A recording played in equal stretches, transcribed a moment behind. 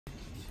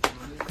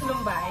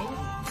खुलुमबाय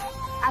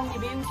आंनि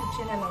बे YouTube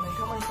चेनेलाव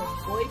नोंथांमोनखौ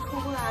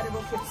बयखौबो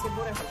आरोबाव खेबसे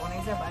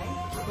बरायहरनाय जाबाय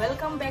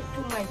वेलकाम बैक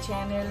टू माय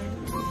चैनल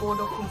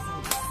बोडो कुइजिन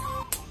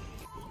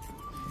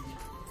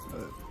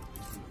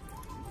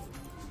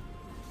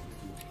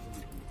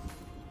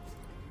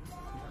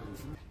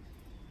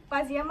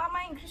बाजिया मा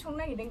ओंख्रि संनो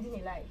नागिरदों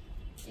दिनैलाय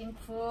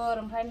एंखुर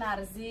ओमफ्राय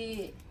नारजि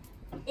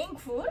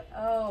एंखुर औ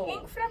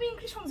एंखुराबो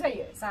ओंख्रि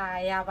संजायो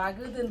जायाबा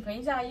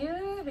गोदोनिफ्रायनो जायो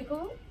बेखौ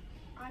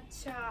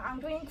अच्छा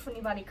आंथ'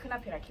 एंखुरनि बारै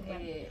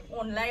खोनाफेराखैमोन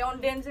अनलायाव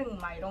देन जों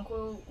माइरंखौ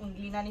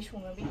उनग्लिनानै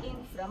सङो बे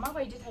एंखुरा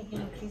माबायदि टाइपनि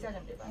ओंख्रि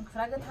जागोन बेबा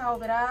एंखुरा गोथाव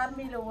बिराद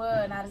मिलौवो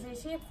नारजि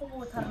एसे खम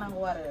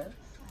होथारनांगौ आरो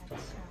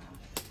अच्छा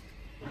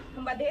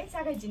होमबा दे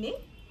जागायदिनि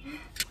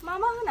मा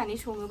होनानै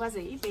सङो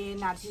बाजै बे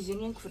नारजिजों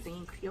एंखुरजों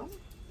ओंख्रियाव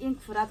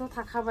एंखुराथ'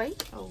 थाखाबाय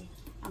औ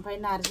ओमफ्राय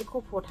नारजि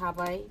खफ'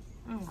 थाबाय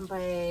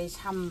ओमफ्राय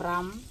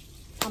सामब्राम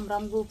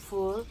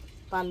गुफुर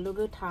बानलु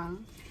गोथां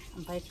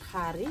ओमफ्राय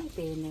खारै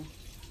बेनो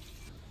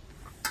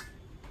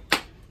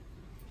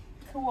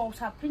थौआव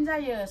साबसिन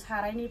जायो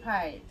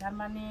सारायनिफ्राय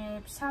थारमाने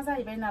फिसा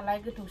जाहैबाय नालाय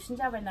गोथौसिन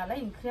जाबाय नालाय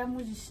ओंख्रिया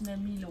मुजिसिनो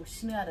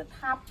मिलौसिनो आरो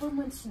थाबबो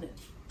मोनसिनो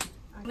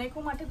संनायखौ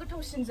माथो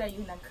गोथावसिन जायो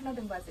होननानै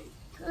खोनादों बाजै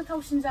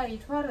गोथावसिन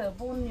जायोथ' आरो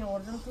बननि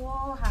अरजोंथ'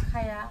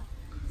 हाखाया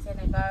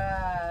जेनेबा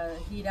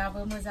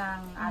हिराबो मोजां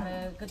आरो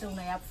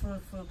गोदौनाया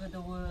फुर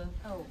गोदौवो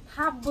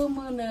थाबबो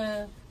मोनो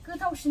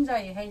गोथावसिन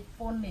जायोहाय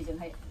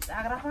बननिजोंहाय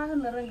जाग्राफ्रा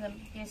होननो रोंगोन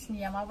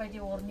गेसनिया माबायदि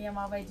अरनिया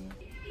माबायदि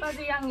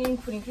बाजै आं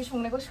एंखुर ओंख्रि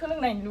संनायखौ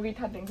सोलोंनायनो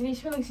लुगैथारदों दिनै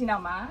सोलोंसै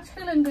नामा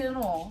सोलोंदो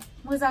न'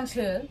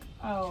 मोजांसो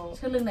औ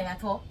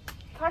सोलोंनायाथ'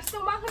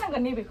 फार्स्टआव मा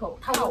होनांगोन नैबेखौ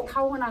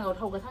थाव होनांगौ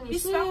थाव गोथां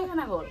एसे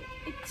होनांगौ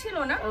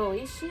एसेल' ना औ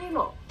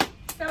एसेल'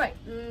 जाबाय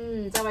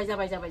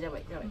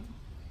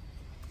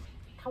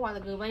थावा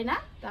गोबाय ना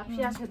दा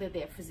पियास होदो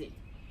दे फुजि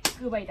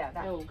गोबाय दा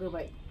औ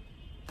गोबाय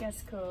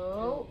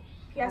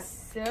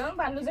पियासजों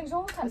बानलुजों ज'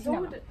 होथारसै नामा ज'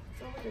 होदो दे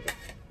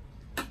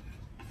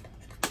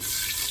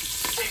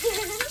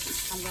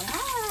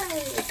खामगोनहाय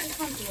एसे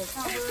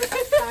सानसेयावसाबो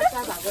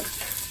जाजागोन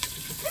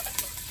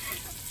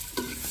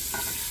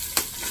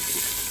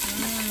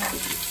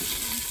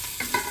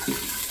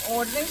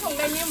अरजों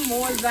संनायनि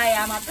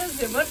मजाया माथो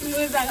जोबोद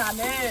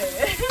मोजाङानो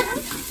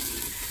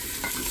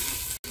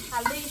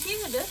हालदै एसे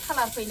होदो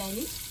कालार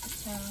फैनायनि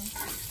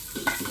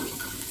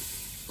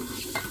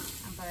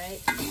ओमफ्राय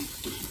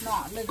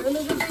लोगो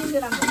दै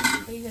होनांगौ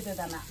दै होदो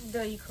दाना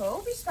दैखौ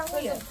बेसेबां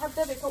होयो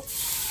थाबदो बेखौ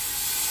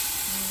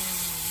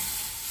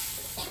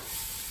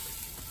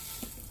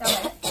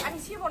जाबाय आरो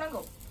एसे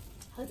होबावनांगौ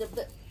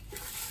होजोबदो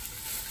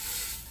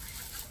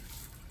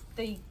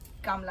दै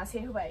गामलासे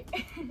होबाय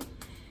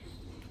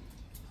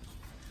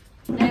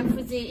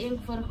फुजि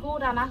एंखुरखौ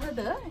दाना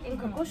होदो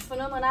एंखुरखौ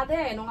सुनो मोना दे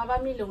नङाबा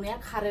मिलौनाया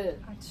खारो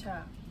आच्छा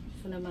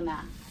सुनो मोना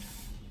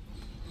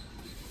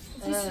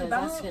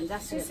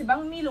जेसेबां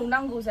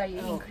मिलौनांगौ जायो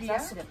ओंख्रिया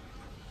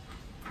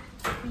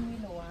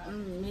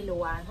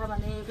मिलौआ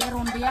थारमाने बे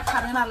रन्दैया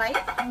खारो नालाय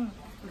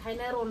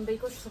ओंखायनो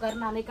रन्दैखौ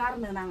सुगारनानै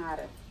गारनो नाङा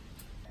आरो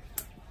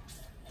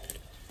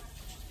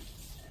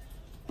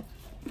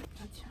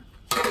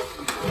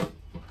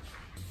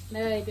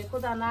नै बेखौ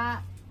दाना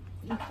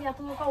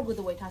ओंख्रियाथ' गाव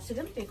गोदौबाय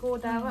थासिगोन बेखौ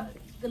दा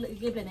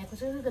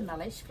गेब्लेनायखौसो होगोन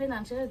नालाय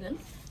सिफ्लेनानैसो होगोन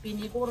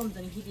बेनि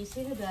गरमजों हिट एसे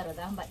होदो आरो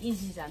दा होमबा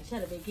इजि जानोसै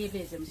आरो बे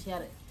गेब्लेजोबसै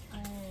आरो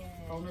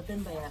बावनो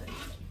दोनबाय आरो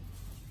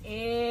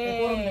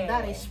गरमजों दा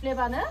ओरै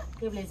सिफ्लेबानो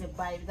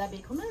गेब्लेजोबबाय दा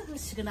बेखौनो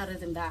होसिगोन आरो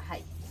जों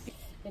दाहाय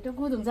बेथ'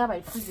 गुदुं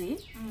जाबाय फुजि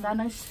दा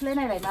नों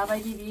सिफ्लेनायलाय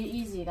माबायदि बे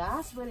इजि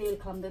गासिबो रेडि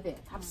खालामदो दे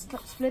थाब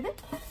सिफ्लेदो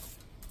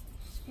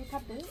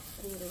सिफ्लेथारदो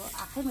ओरै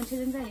आखाइ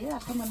मोनसेजों जायो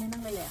आखाइ मोननै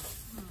नांलायलाया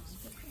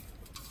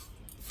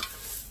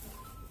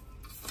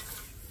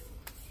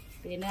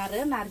बेनो आरो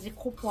नारजि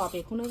खफ'आ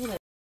बेखौनो होनो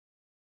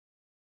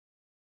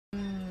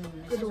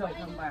गोदौबाय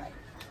थांबाय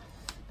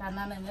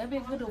दाना नोङो बे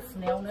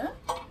गोदौफुनायावनो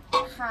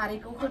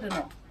खारैखौ होदो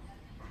न'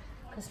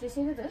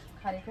 खोस्लिसे होदो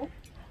खारै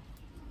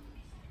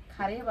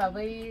होबा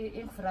बै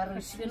एंखुरा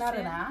रुइसिगोन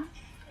आरोना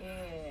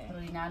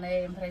रुइनानै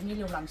ओमफ्राय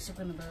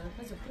मिलौलांसिगोनबो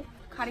होजोबदो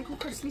खारैखौ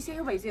खोस्लिसे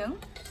होबाय जों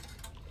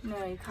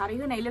नै खारै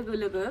होनाय लोगो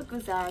लोगो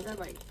गोजा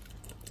जाबाय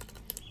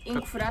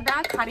एंखुरा दा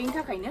खारैनि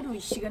थाखायनो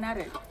रुइसिगोन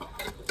आरो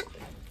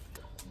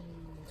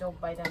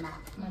जब्बाय दाना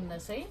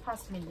मोननोसै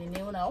 5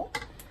 मिनिटनि उनाव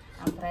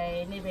ओमफ्राय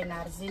नैबे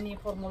नारजिनि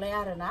फर्मुलाया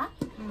आरोना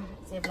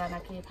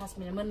जेब्लानाखि 5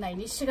 मिनिट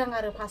मोननायनि सिगां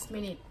आरो 5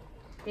 मिनिट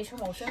बे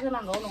समावसो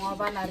होनांगौ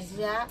नङाबा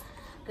नारजिया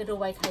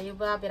गोदौबाय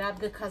थायोबा बिराद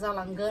गोखा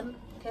जालांगोन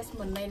टेस्ट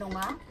मोननाय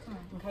नङा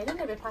ओंखायनो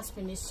नैबे 5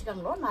 मिनिट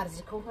सिगांल'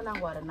 नारजिखौ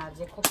होनांगौ आरो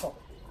नारजि खफ'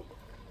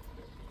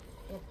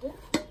 एरदो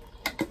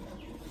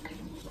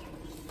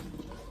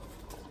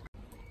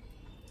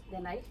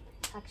देनाय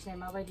साखिनाय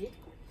माबायदि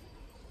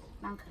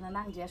नांखोना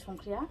नांदिया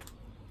संख्रिया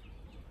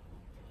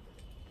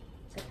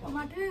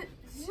माथो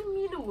जि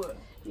मिलौवो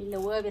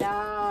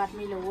बिराद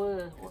मिलौवो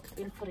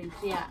एंखुर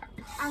ओंख्रिया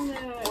आङो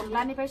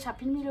अनलानिफ्राय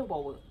साबसिन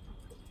मिलौबावो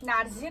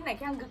नारजि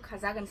होननायखाय आं गोखा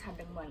जागोन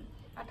सानदोंमोन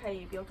नाथाय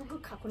बेयावथ'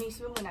 गोखाखौनो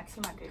एसेबो मोनाखिसै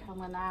माथो गोखा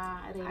मोना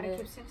ओरैनो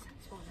खेबसे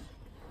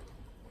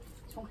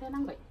संख्रिया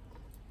नांबाय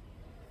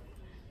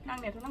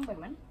नांनायाथ'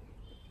 नांबायमोन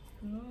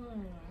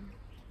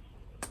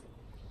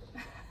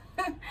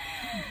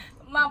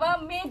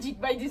मेजिक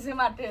बायदिसो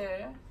माथो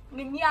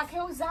नोंनि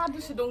आखायाव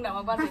जादुसो दं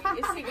नामा बाजै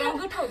एसेग्राम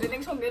गोथावजों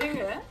नों संनो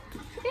रोङो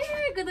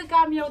गोदो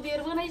गामियाव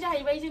देरबोनाय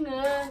जाहैबाय जोङो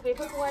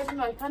बेफोरखौहाय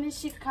बिमा बिफानि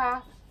शिक्षा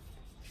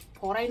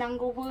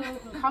फरायनांगौबो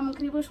ओंखाम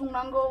ओंख्रिबो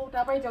संनांगौ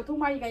दा बायदियावथ'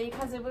 माइ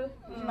गायखाजोबो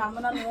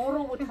बिमामोना न'आव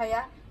रावबो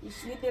थाया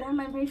इसे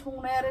देरहांनायनिफ्राय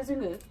संनाय आरो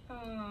जोङो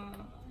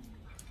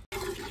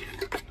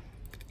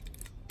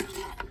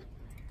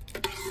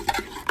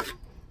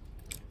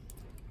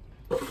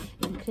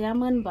ओंख्रिया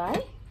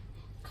मोनबाय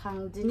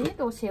खांदिनि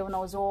दसे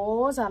उनाव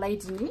ज'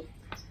 जालायदिनि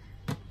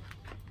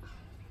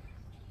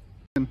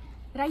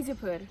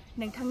रायजोफोर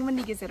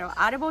नोंथांमोननि गेजेराव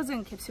आरोबाव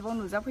जों खेबसेबाव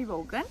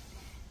नुजाफैबावगोन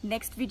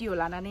नेक्स्ट भिडिअ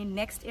लानानै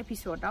नेक्स्ट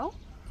एपिसोडआव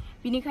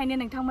बिनिखायनो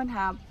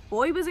नोंथांमोनहा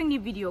बयबो जोंनि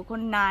भिडिअखौ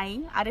नाय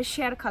आरो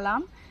शेयार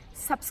खालाम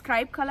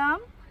साबस्क्राइब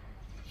खालाम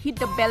हिट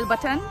द बेल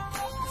बटन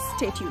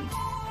स्टे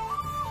ट्यून्ड